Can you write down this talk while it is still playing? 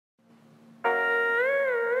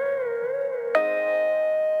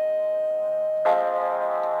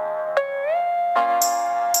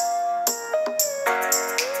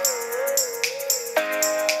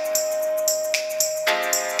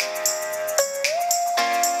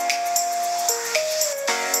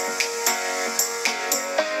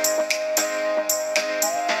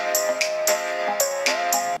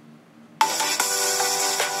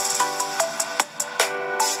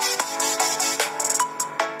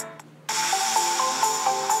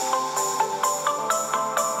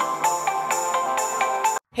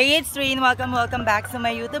Hey, it's Rain! Welcome back to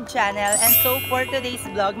my YouTube channel. And so for today's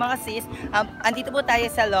vlog mga sis, andito po tayo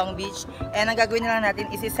sa Long Beach. And ang gagawin na lang natin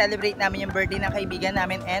is i-celebrate namin yung birthday ng kaibigan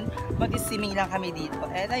namin and mag-swimming lang kami dito.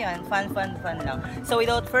 And ayun, fun lang. So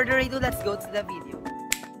without further ado, let's go to the video.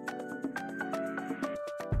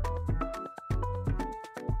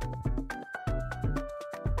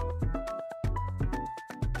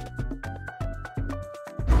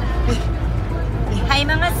 Hi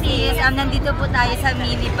mga sis, nandito po tayo sa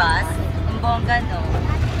minibus. Ang bongga, no?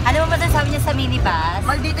 Ano mo masasabi niyo sa minibus?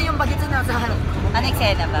 Maldito yung bagito na sa harap. Ano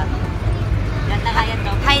eksena ba? Ganda kaya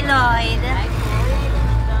to. Hi Lloyd!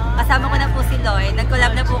 Kasama ko na po si Lloyd.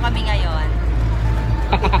 Nag-collab na po kami ngayon.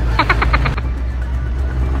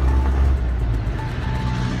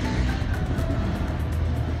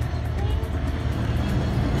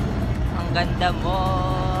 Ang ganda mo!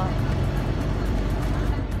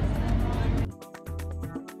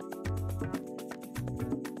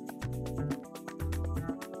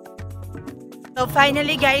 So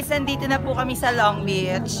finally guys, nandito na po kami sa Long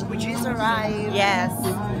Beach. We just arrived. Yes.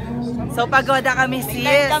 So pagod na kami sis.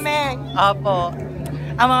 Tingnan kami. Opo.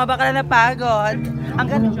 Ang mga bakla na pagod. Ang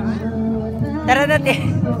ganda. Tara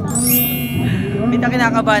natin. Bita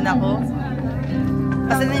kinakabahan ako.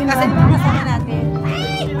 Kasi yung kasama natin.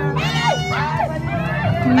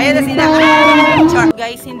 Ayan na sila.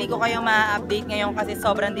 Guys, hindi ko kayo ma-update ngayon kasi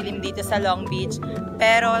sobrang dilim dito sa Long Beach.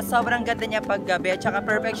 Pero sobrang ganda niya pag gabi. At saka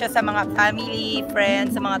perfect siya sa mga family,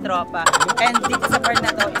 friends, sa mga tropa. And dito sa part na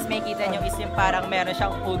to is may kita nyo is yung parang meron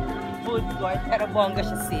siyang food court. Pero bongga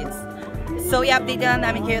siya sis. So i-update na lang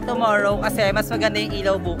namin kayo tomorrow kasi mas maganda yung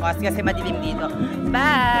ilaw bukas kasi madilim dito.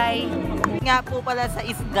 Bye! Nga po pala sa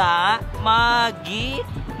isda, Magi.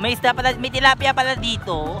 May isda pala, may tilapia pala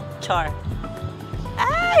dito. Char.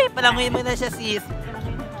 Ay, palangoy mo na siya sis.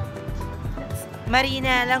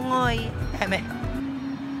 Marina, langoy.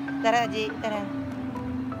 Tara, Jay, tara.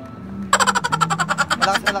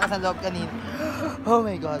 Malakas ang loob kanina. Oh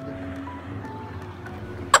my God.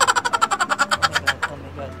 Oh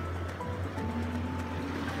my God.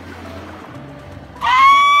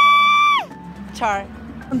 Char.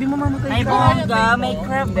 Hindi mo mamatay ka. May bongga, may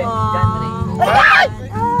crab mo.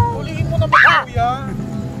 Ulihin mo naman kuya.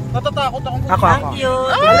 Natatakot akong Ako. Thank you.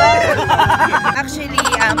 Actually,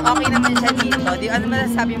 okay naman siya dito. Ano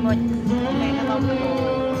masasabi mo? Okay naman po.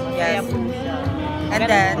 Yes. And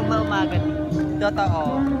then, totoo.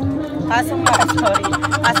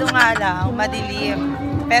 Kaso nga lang, madilim.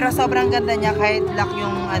 Pero sobrang ganda niya kahit black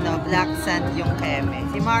yung black sand yung keme.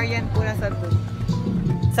 Si Marian po nasa doon.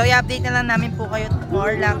 So i-update na lang namin po kayo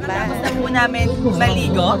more lang ba? Tapos na po namin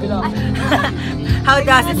maligo. How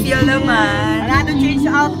does it feel naman? Wala to change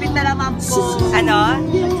outfit na naman po. Ano?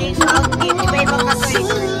 Change outfit. Iba-ibang kasoy.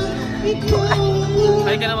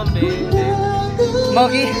 Hi ka naman, babe.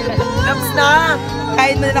 Mogi. Laps na!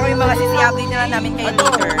 Kain mo na lang yung mga sis. I-update na lang namin kayo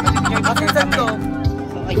later. Masisan to.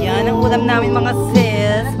 So ayan, ang ulam namin mga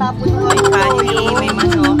sis. May kanin, may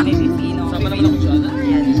manok, may pipino. Sama naman ako siya.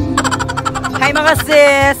 Hi mga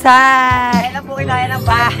sis! Hi! Kailan po kinaya ng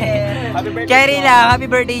bahay? Carry lang, happy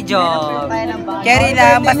birthday job. Carry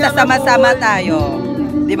lang, basta sama-sama tayo.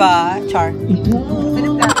 Diba, Char?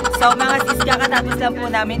 So mga sis, kakatapos lang po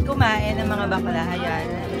namin kumain ng mga bakla. Ayan.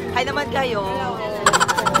 Hi naman kayo.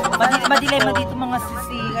 Madilema dito mga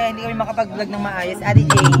sisi, kaya hindi kami makapag-vlog ng maayos. Adi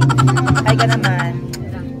J, hi ka naman.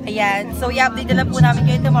 Ayan, so i-update na lang po namin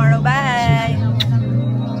kayo tomorrow. Bye!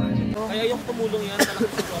 Kaya yung tumulong yan,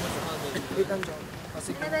 talagang sa sa akin. Wait lang dyan. Kasi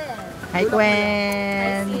Hi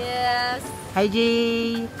Gwen! Yes! Hi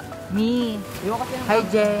Jay! Me! Hi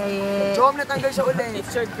Jay! Jom, natanggal siya ulit.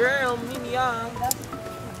 it's your girl, Minya.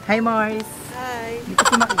 Hi Mars! Hi! Hindi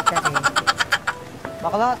ko makita eh.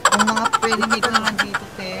 Bakla, yung mga pwede may ko naman dito,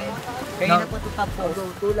 te. Kaya na po ito tapos.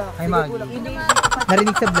 Hi Maggie!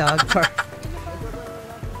 Narinig sa vlog? Char!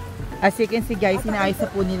 As you can see guys, inaayos na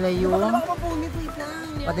po nila yung...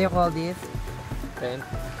 What do you call this? Tent.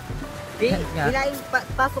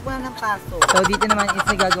 Pasok na ng pasok. So dito naman is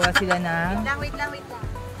nagagawa sila ng Wait lang.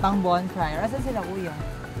 pang bonfire. Asan sila kuya?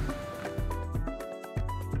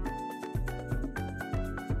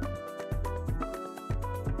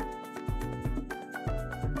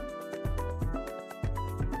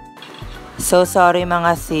 So sorry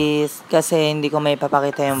mga sis kasi hindi ko may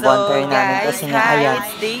papakita yung bonfire namin kasi nga ayan,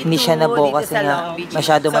 hindi siya nabuo kasi nga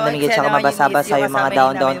masyado manamig at saka mabasa-basa yung mga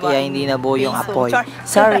down kaya hindi nabuo yung apoy.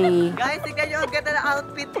 Sorry. Guys, tignan nyo ang ganda ng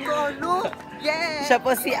outfit ko. Look! Yeah! Siya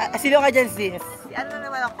po si... sino ka dyan sis? Si ano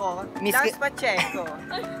naman ako? Miss Lars Pacheco.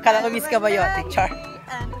 Kala ko Miss Kabayote, Char.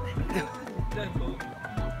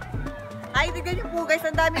 Ay, Ay, tignan niyo po guys,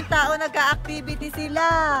 ang daming tao, nagka-activity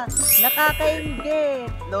sila. Nakakaingit.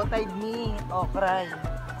 Low tide me, okray.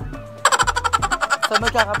 So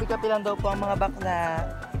magkakapi-kapi lang daw po ang mga bakla.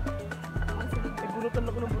 Nagbulutan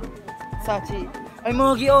ako ng bulot. Sachi. Ay,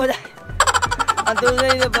 mogi ola. Ang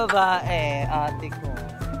tunay na babae, ate ko.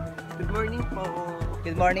 Good morning po.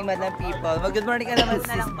 Good morning, madam people. Mag-good morning ka naman,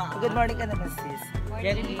 sis. Good morning ka naman, sis.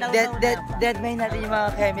 Dead may natin yung mga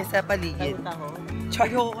chemist sa paligid. Char,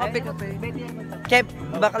 yung kape-kape.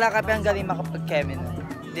 Bakla kape ang galing makapag-chemi na.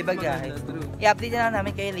 Di ba, guys? I-update na lang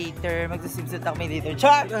namin kayo later. Magsasimsut ako may later.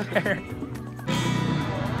 Char!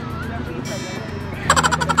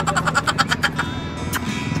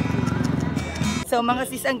 So mga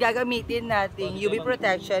sis, ang gagamitin nating UV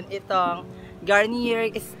protection, itong Garnier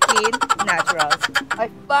Skin Naturals.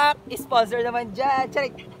 Ay fuck! Sponsor naman dyan!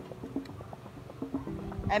 Charik!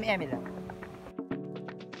 Emi lang.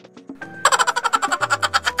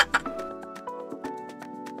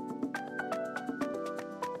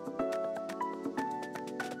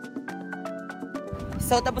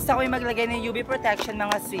 So tapos na ko yung maglagay ng UV protection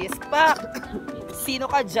mga sis. Fuck!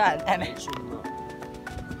 Sino ka dyan? Emi.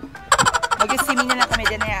 Mag-swimming na lang kami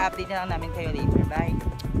dyan, i-update na lang namin kayo later. Bye!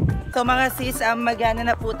 So mga sis, magana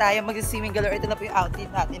na po tayo mag-swimming galore. Ito na po yung outfit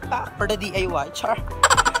natin pa for the DIY. Char!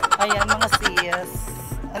 Ayan mga sis.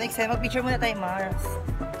 Alex, mag-picture muna tayo, Mars.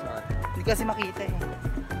 Hindi kasi makita eh.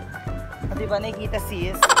 O diba, nakikita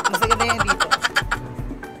sis? Mas maganda yan dito.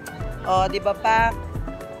 O diba pa?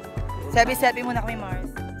 Selfie muna kami, Mars.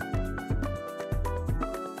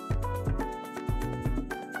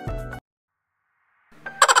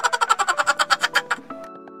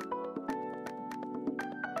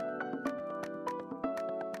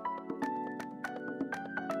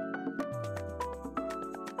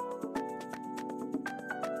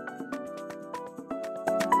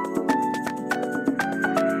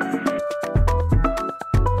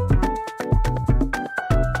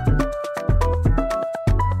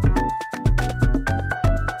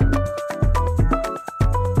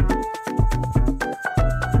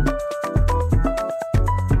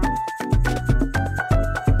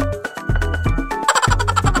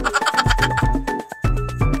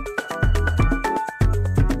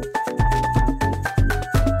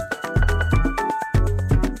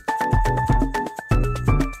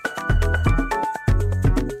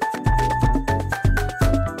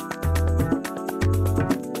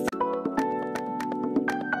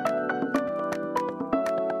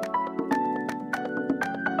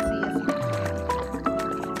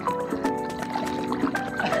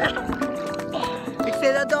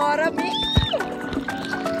 Senadora me!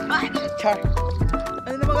 Char!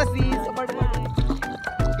 Ano naman kasi? Sa part mo.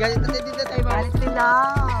 Galit natin dito tayo, Mars. Galit sila.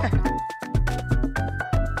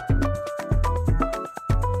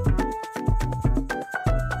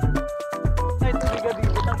 Ay, tumiga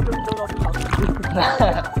dito. Tatlong daw ako.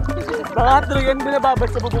 Baka yan binababad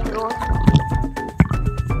sa bubong yun.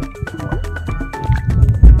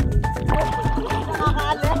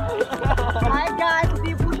 Nakakaalit. Hi guys,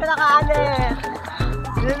 hindi po siya nakaalit.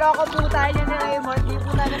 Niloko po tayo niya na Raymond, hindi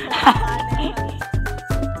po tayo nakaalit.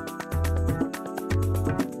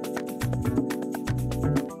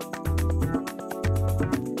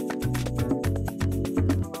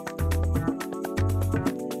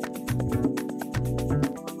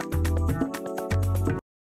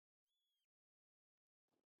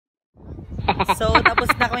 So, tapos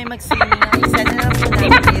na kami mag-swimming. Isa na lang po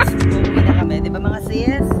namin is uuwi na kami. Diba mga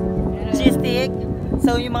sis? Cheese stick.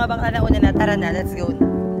 So, yung mga bakla na una na, tara na, let's go na.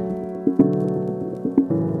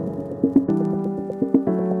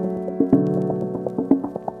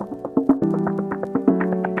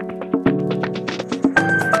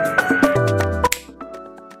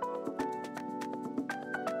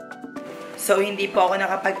 So, hindi po ako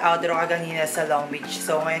nakapag-outro kaganina sa Long Beach.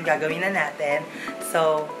 So, ngayon gagawin na natin.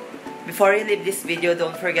 So, before you leave this video,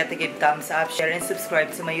 don't forget to give thumbs up, share, and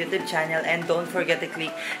subscribe to my YouTube channel. And don't forget to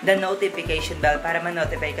click the notification bell para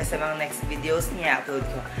ma-notify ka sa mga next videos niya upload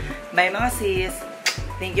ko. Bye mga sis!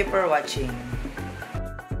 Thank you for watching.